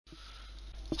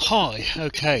Hi,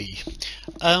 okay.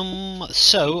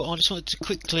 So I just wanted to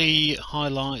quickly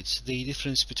highlight the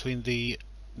difference between the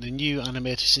new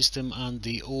animator system and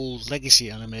the old legacy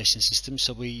animation system.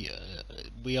 So we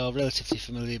are relatively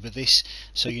familiar with this.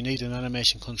 So you need an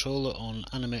animation controller on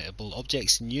animatable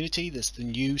objects in Unity. That's the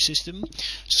new system.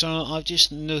 So I've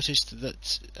just noticed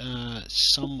that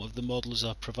some of the models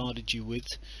I've provided you with,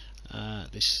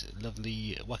 this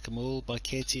lovely whack-a-mole by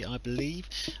Katie, I believe,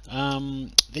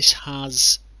 this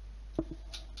has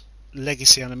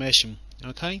legacy animation.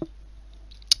 Okay,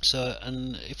 so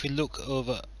and if we look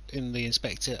over in the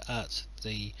inspector at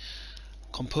the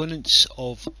components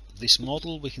of this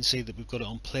model, we can see that we've got it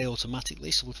on play automatically,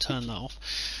 so we'll turn that off.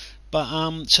 But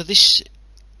so this,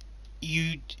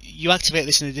 you activate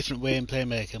this in a different way in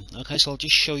Playmaker. Okay, so I'll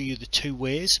just show you the two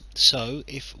ways. So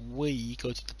if we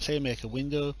go to the Playmaker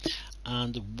window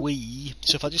and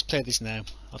so if I just play this now,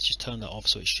 I'll just turn that off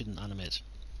so it shouldn't animate.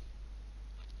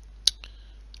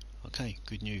 Okay,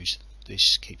 good news.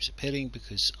 This keeps appearing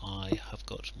because I have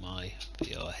got my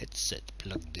VR headset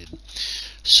plugged in.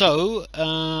 So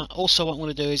also what I'm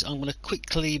going to do is I'm going to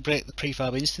quickly break the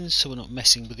prefab instance so we're not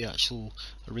messing with the actual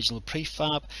original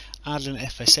prefab. Add an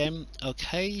FSM.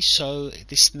 Okay, so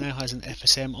this now has an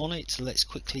FSM on it. So let's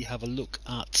quickly have a look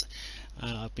at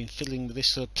I've been fiddling with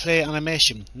this. So play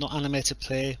animation, not animator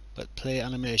play, but play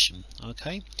animation.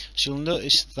 Okay, so you'll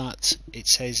notice that it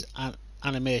says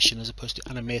animation as opposed to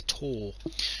animator.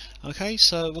 Okay,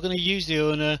 so we're going to use the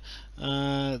owner,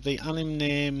 the anim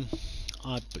name.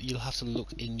 But you'll have to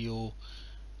look in your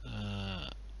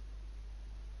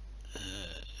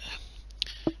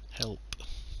help.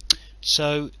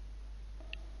 So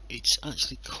it's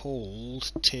actually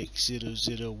called Take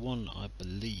 001, I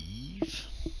believe.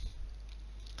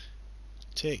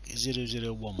 Take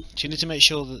 001. So you need to make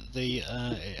sure that it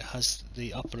has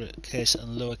the uppercase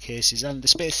and lower cases and the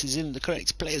space is in the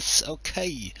correct place.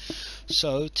 Okay,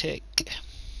 so take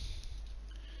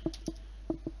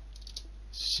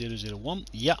 001.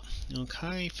 Yeah.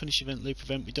 Okay. Finish event, loop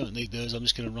event. We don't need those. I'm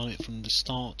just going to run it from the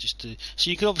start just to. So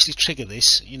you could obviously trigger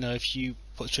this. You know, if you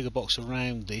put a trigger box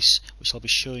around this, which I'll be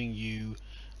showing you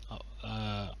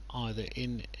either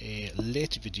in a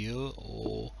later video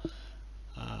or.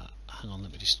 Hang on,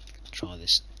 let me just try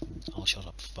this. I'll shut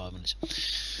up for 5 minutes.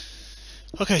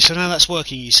 Okay, so now that's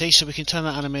working, you see, so we can turn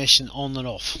that animation on and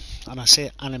off. And I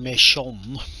say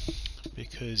animation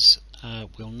because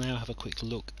we'll now have a quick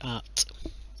look at,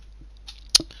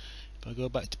 if I go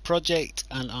back to project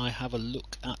and I have a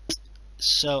look at,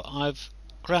 so I've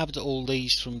grabbed all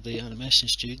these from the animation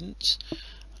students.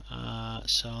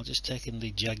 So I'll just take in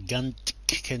the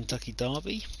gigantic Kentucky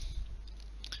Derby.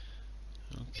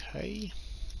 Okay.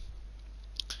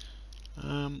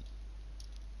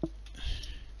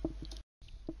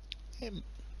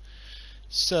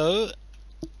 So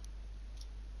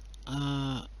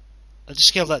I'll just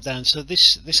scale that down. So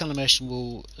this animation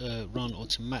will run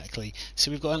automatically.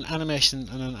 So we've got an animation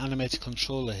and an animator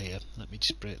controller here. Let me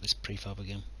just break this prefab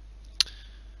again.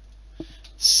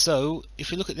 So if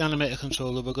we look at the animator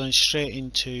controller, we're going straight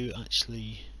into,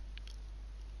 actually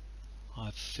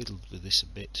I've fiddled with this a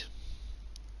bit.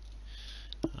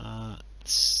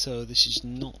 So this is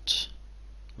not,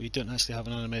 we don't actually have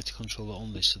an animator controller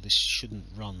on this, so this shouldn't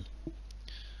run.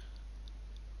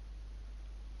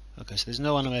 Okay, so there's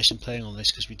no animation playing on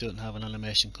this because we don't have an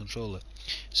animation controller.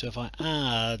 So if I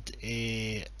add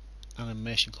a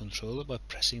animation controller by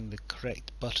pressing the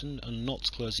correct button and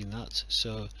not closing that,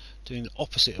 so doing the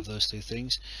opposite of those two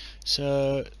things.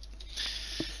 So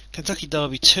Kentucky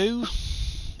Derby 2.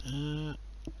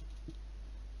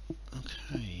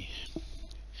 Okay.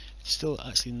 Still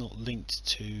actually not linked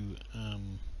to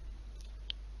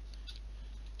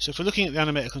so if we're looking at the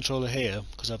animator controller here,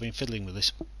 because I've been fiddling with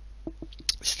this,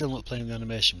 it's still not playing the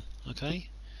animation. Okay,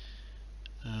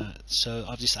 so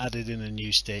I've just added in a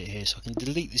new state here, so I can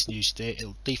delete this new state.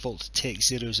 It'll default to Take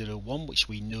 001, which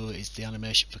we know is the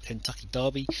animation for Kentucky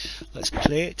Derby. Let's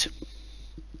play it.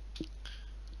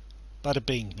 Bada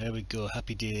bing, there we go,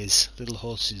 happy days, little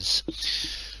horses.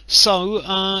 So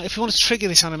if we want to trigger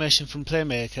this animation from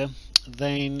Playmaker,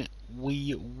 then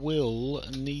we will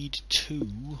need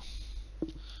to.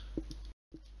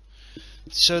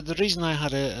 So the reason I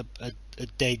had a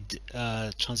dead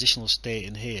transitional state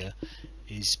in here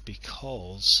is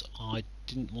because I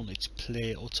didn't want it to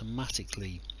play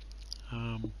automatically.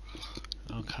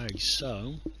 Okay,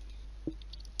 so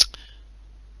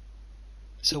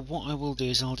what I will do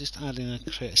is I'll just add in a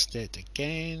create state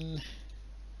again.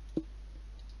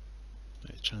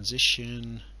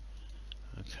 Transition.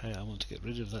 Okay, I want to get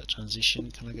rid of that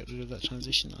transition. Can I get rid of that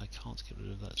transition? I can't get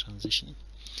rid of that transition.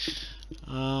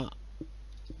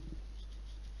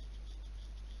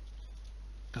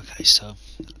 Okay, so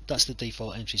that's the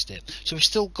default entry state. So we've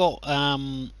still got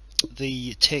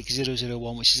the take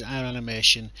 001, which is our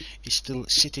animation, is still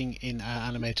sitting in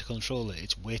our animator controller.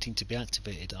 It's waiting to be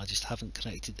activated. I just haven't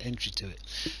connected entry to it.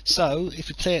 So if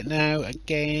we play it now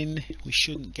again, we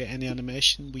shouldn't get any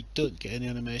animation. We don't get any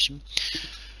animation.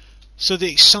 So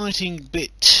the exciting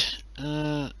bit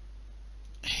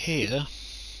here,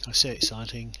 I say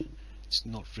exciting, it's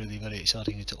not really very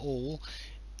exciting at all,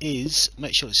 is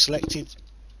make sure it's selected.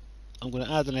 I'm going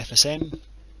to add an FSM.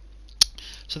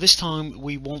 So this time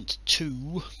we want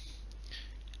to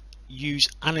use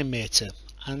animator,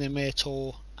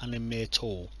 animator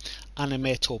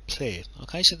play.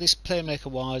 Okay, so this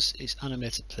Playmaker wise is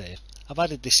animator play. I've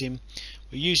added this in.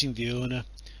 We're using the owner,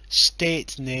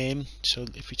 state name. So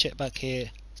if we check back here,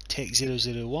 take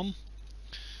 001,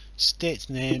 state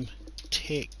name,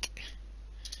 take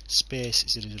space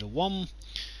 001.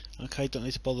 Okay, don't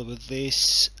need to bother with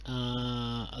this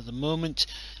at the moment.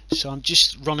 So I'm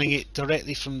just running it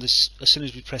directly from this. As soon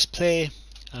as we press play,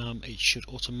 it should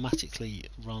automatically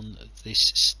run this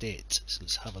state. So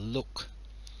let's have a look.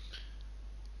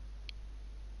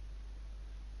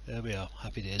 There we are,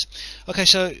 happy days. Okay,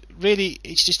 so really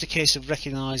it's just a case of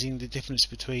recognizing the difference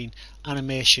between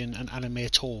animation and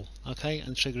animator, okay,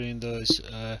 and triggering those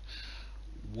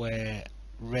where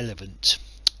relevant.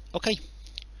 Okay.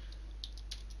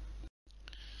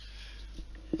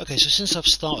 Okay, so since I've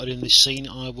started in this scene,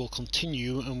 I will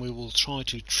continue and we will try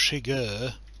to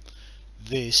trigger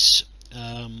this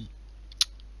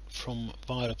from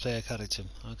via a player character.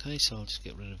 Okay, so I'll just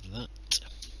get rid of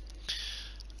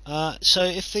that. So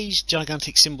if these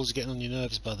gigantic symbols are getting on your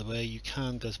nerves, by the way, you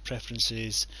can go to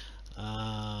preferences, turn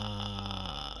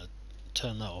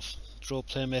that off. Draw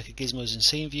Playmaker gizmos in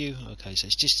scene view. Okay, so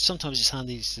it's just sometimes it's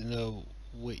handy to know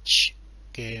which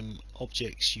game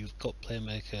objects you've got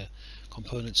Playmaker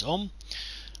components on.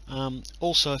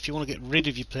 Also, if you want to get rid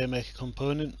of your Playmaker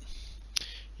component,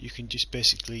 you can just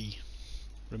basically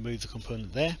remove the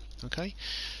component there. Okay,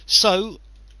 so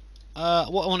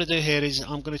what I want to do here is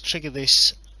I'm going to trigger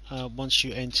this once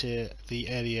you enter the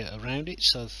area around it.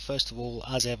 So first of all,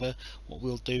 as ever, what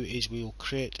we'll do is we'll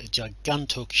create a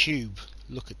giganto cube.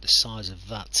 Look at the size of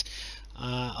that.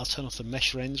 I'll turn off the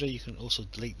mesh renderer. You can also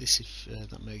delete this if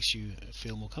that makes you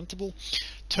feel more comfortable.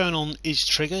 Turn on is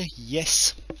trigger,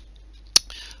 yes.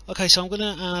 Okay, so I'm going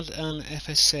to add an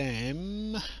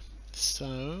FSM.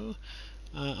 So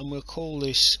and we'll call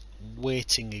this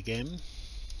waiting again,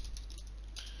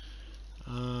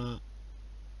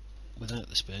 without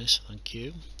the space, thank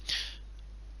you.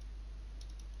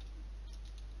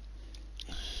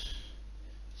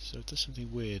 So it does something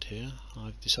weird here.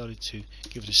 I've decided to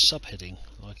give it a subheading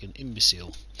like an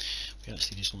imbecile. We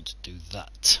actually just want to do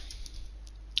that.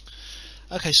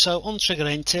 Okay, so on trigger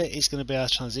enter is going to be our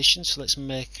transition. So let's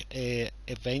make a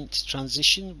event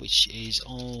transition, which is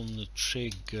on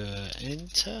trigger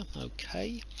enter.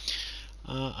 Okay,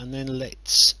 and then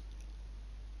let's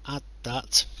add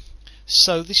that.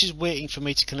 So this is waiting for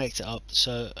me to connect it up.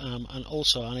 So and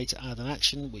also I need to add an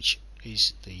action, which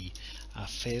is our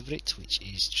favourite, which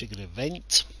is trigger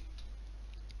event.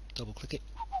 Double click it.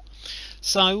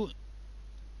 So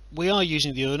we are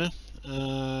using the owner.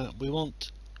 We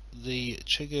want the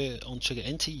trigger on trigger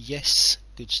enter, yes,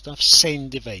 good stuff.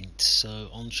 Send event, so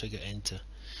on trigger enter.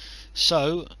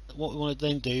 So what we want to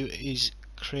then do is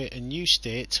create a new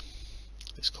state.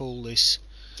 Let's call this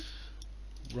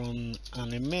run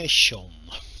animation.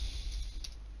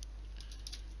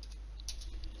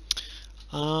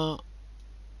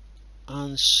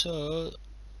 And so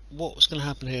what's going to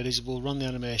happen here is we'll run the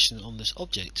animation on this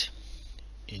object.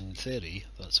 In theory,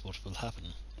 that's what will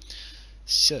happen.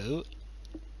 So,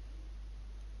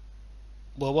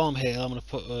 well, while I'm here, I'm going to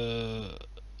put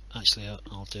actually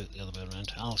I'll do it the other way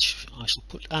around. I shall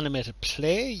put animator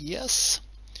play, yes,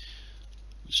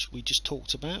 which we just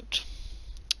talked about.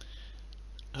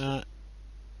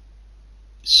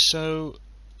 So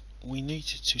we need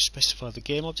to specify the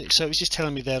game object. So it's just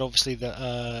telling me there, obviously,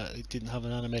 that it didn't have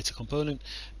an animator component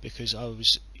because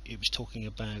it was talking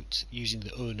about using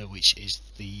the owner, which is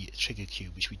the trigger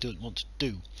cube, which we don't want to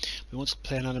do. We want to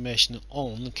play an animation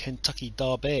on Kentucky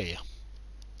Derby.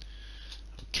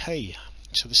 Okay,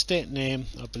 so the state name,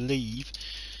 I believe,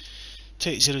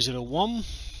 take 001.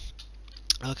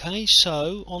 Okay,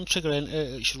 so on trigger enter,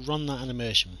 it should run that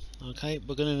animation. Okay,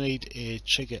 we're going to need a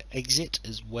trigger exit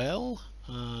as well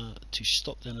to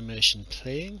stop the animation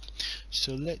playing.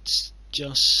 So let's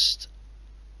just,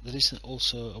 there is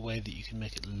also a way that you can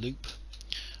make it loop,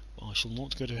 but I shall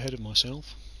not get ahead of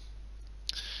myself.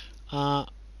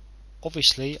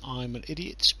 Obviously I'm an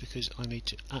idiot because I need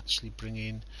to actually bring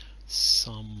in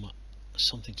some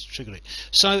something to trigger it.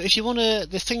 So if you want to,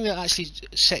 the thing that actually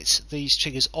sets these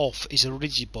triggers off is a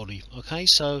rigid body. Okay,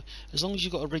 so as long as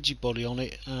you've got a rigid body on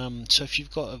it, so if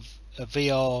you've got a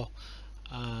VR,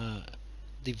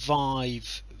 the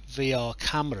Vive VR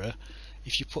camera,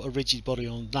 if you put a rigid body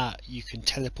on that, you can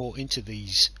teleport into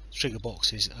these trigger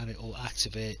boxes and it will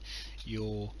activate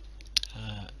your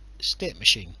state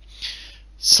machine.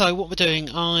 So what we're doing,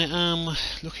 I am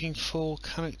looking for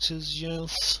characters,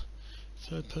 yes,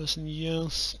 third person,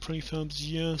 yes, prefabs,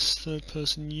 yes, third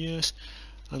person, yes,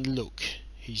 and look,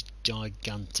 he's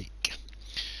gigantic.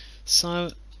 So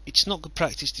it's not good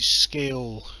practice to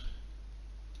scale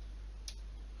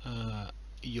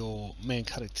your main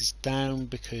characters down,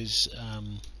 because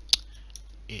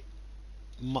it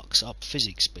mucks up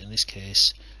physics, but in this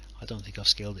case I don't think I've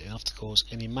scaled it enough to cause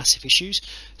any massive issues.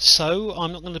 So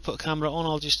I'm not going to put a camera on,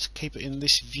 I'll just keep it in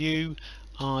this view.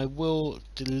 I will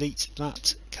delete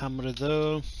that camera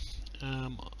though.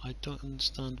 I don't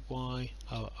understand why.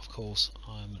 Oh, of course,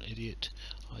 I'm an idiot.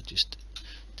 I just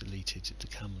deleted the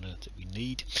camera that we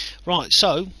need. Right,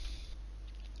 so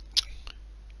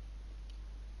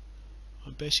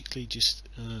I'm basically just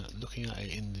looking at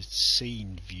it in the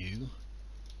scene view.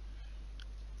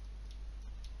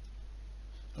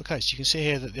 Okay, so you can see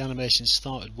here that the animation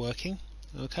started working.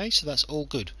 Okay, so that's all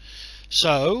good.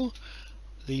 So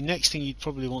the next thing you'd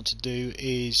probably want to do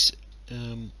is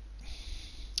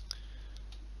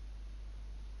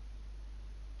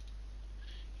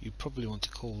you probably want to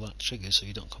call that trigger so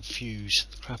you don't confuse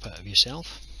the crap out of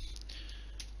yourself.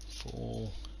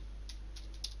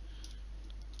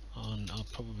 And I'll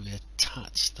probably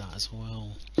attach that as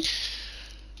well.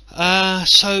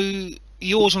 So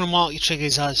you always want to mark your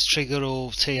triggers as trigger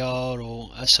or TR,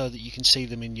 or so that you can see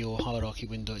them in your hierarchy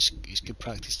window. It's good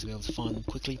practice to be able to find them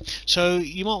quickly. So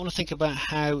you might want to think about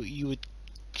how you would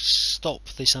stop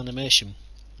this animation.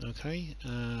 Okay,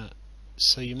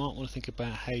 so you might want to think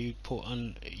about how you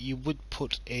would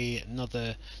put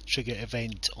another trigger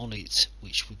event on it,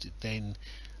 which would then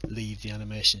leave the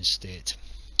animation state.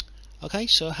 Okay,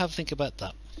 so have a think about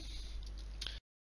that.